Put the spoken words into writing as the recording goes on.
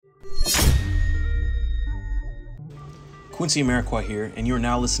Quincy Amarikwa here, and you are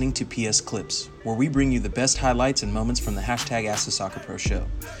now listening to PS Clips, where we bring you the best highlights and moments from the hashtag Ask the Soccer Pro show.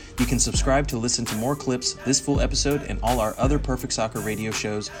 You can subscribe to listen to more clips, this full episode, and all our other Perfect Soccer radio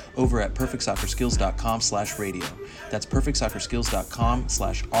shows over at perfectsoccerskills.com/radio. That's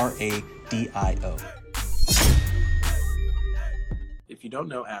perfectsoccerskills.com/RADIO. If you don't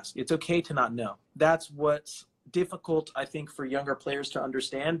know, ask. It's okay to not know. That's what's difficult, I think, for younger players to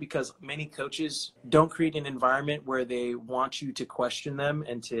understand, because many coaches don't create an environment where they want you to question them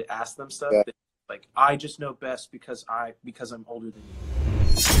and to ask them stuff. Yeah. Like, I just know best because I'm older than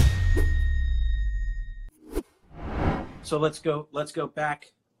you. So let's go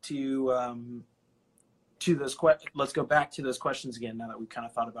back to those questions again, now that we kind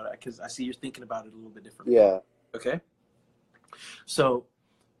of thought about it, because I see you're thinking about it a little bit differently. Yeah. Okay. So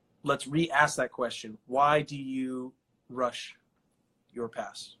let's re-ask that question. Why do you rush your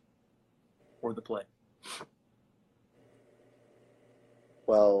pass or the play?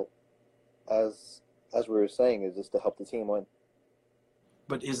 Well, as we were saying, is just to help the team win.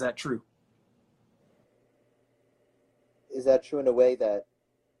 But is that true? Is that true in a way that,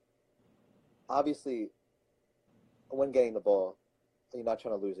 obviously, when getting the ball, you're not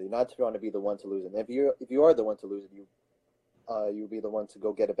trying to lose it. You're not trying to be the one to lose it. And if you are the one to lose it, you'll be the one to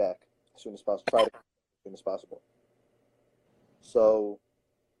go get it back as soon as possible. Try to as soon as possible. So,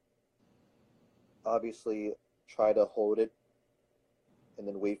 obviously, try to hold it and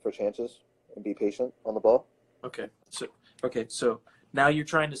then wait for chances and be patient on the ball. Okay. So now you're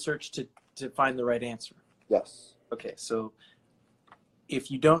trying to search to find the right answer. Yes. Okay. So if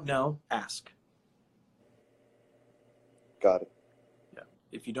you don't know, ask. Got it. Yeah.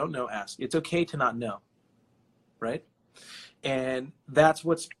 If you don't know, ask. It's okay to not know. Right? And that's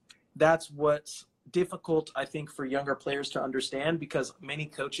what's difficult, I think, for younger players to understand, because many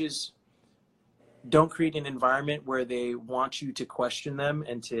coaches don't create an environment where they want you to question them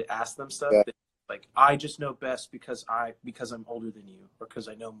and to ask them stuff. Yeah. Like, I just know best because I'm older than you, or because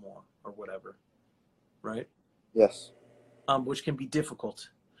I know more, or whatever. Right? Yes. Which can be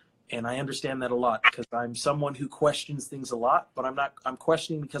difficult. And I understand that a lot, because I'm someone who questions things a lot, but I'm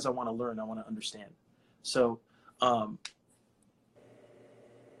questioning because I want to learn. I want to understand. So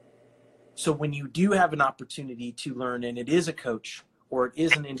when you do have an opportunity to learn, and it is a coach or it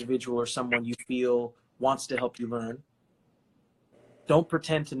is an individual or someone you feel wants to help you learn, don't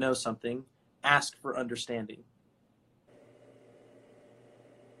pretend to know something. Ask for understanding.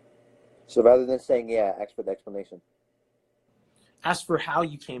 So rather than saying, yeah, ask for the explanation. Ask for how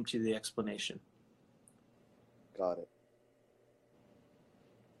you came to the explanation. Got it.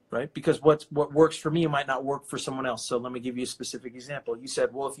 Right? Because what works for me might not work for someone else. So let me give you a specific example. You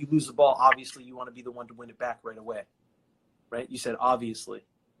said, well, if you lose the ball, obviously you want to be the one to win it back right away. Right? You said, obviously.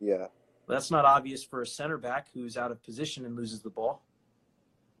 Yeah. Well, that's not obvious for a center back who's out of position and loses the ball.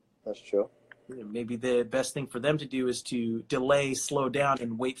 That's true. Maybe the best thing for them to do is to delay, slow down,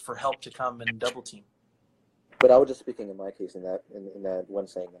 and wait for help to come and double team. But I was just speaking in my case in that one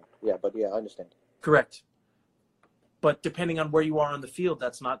saying that. Yeah, but yeah, I understand. Correct. But depending on where you are on the field,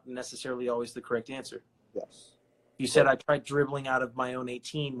 that's not necessarily always the correct answer. Yes. You said I tried dribbling out of my own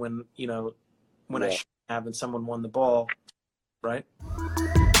 18 when I shouldn't have, and someone won the ball, right?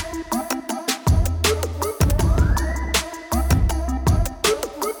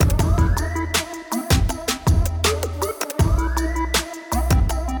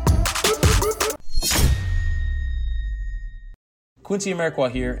 Quincy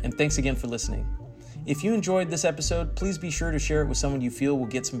Amarikwa here, and thanks again for listening. If you enjoyed this episode, please be sure to share it with someone you feel will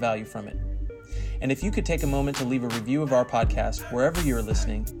get some value from it. And if you could take a moment to leave a review of our podcast wherever you are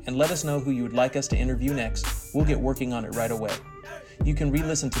listening and let us know who you would like us to interview next, we'll get working on it right away. You can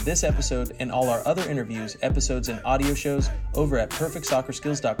re-listen to this episode and all our other interviews, episodes, and audio shows over at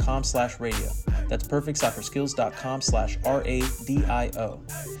perfectsoccerskills.com/radio. That's perfectsoccerskills.com/RADIO.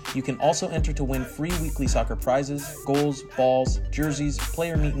 You can also enter to win free weekly soccer prizes, goals, balls, jerseys,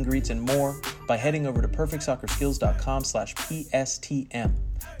 player meet and greets, and more by heading over to perfectsoccerskills.com/PSTM.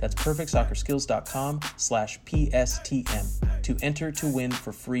 That's perfectsoccerskills.com/PSTM to enter to win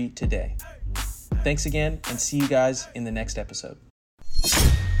for free today. Thanks again, and see you guys in the next episode.